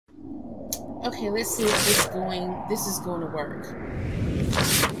Okay, let's see if this is going to work.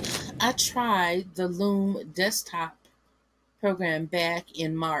 I tried the Loom desktop program back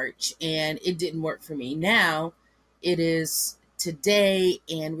in March and it didn't work for me. Now it is today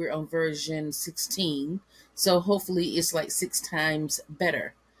and we're on version 16. So hopefully it's like 6 times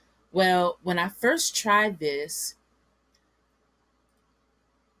better. Well, when I first tried this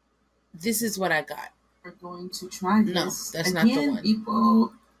is what I got. We're going to try No, this that's not the again, one.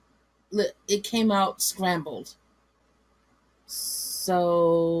 people. Look, it came out scrambled.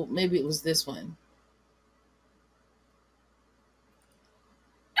 So maybe it was this one.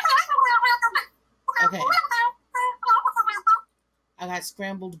 Okay. I got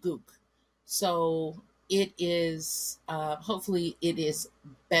scrambled gook. So it is, hopefully, it is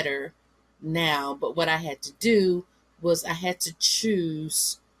better now. But what I had to do was I had to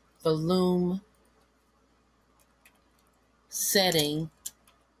choose the Loom setting.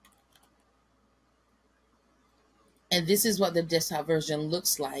 And this is what the desktop version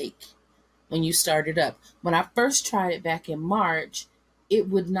looks like when you start it up. When I first tried it back in March, it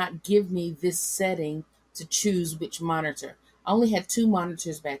would not give me this setting to choose which monitor. I only had 2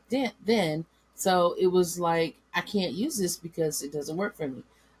 monitors back then, so it was like I can't use this because it doesn't work for me.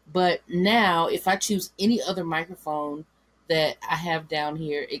 But now, if I choose any other microphone that I have down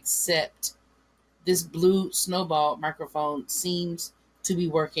here except this blue snowball microphone seems to be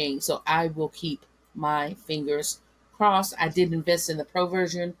working, so I will keep my fingers crossed. I did invest in the pro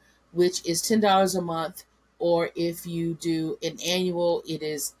version, which is $10 a month, or if you do an annual, it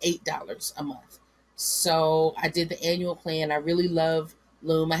is $8 a month. So I did the annual plan. I really love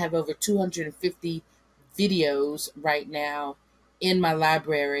Loom. I have over 250 videos right now in my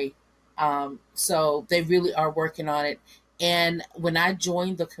library. So they really are working on it. And when I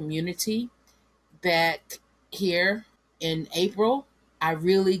joined the community, back here in April, I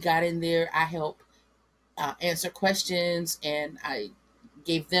really got in there. I helped answer questions and I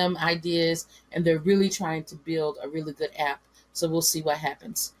gave them ideas, and they're really trying to build a really good app. So we'll see what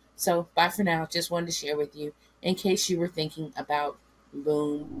happens. So bye for now. Just wanted to share with you in case you were thinking about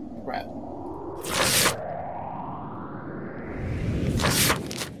Loom Pro.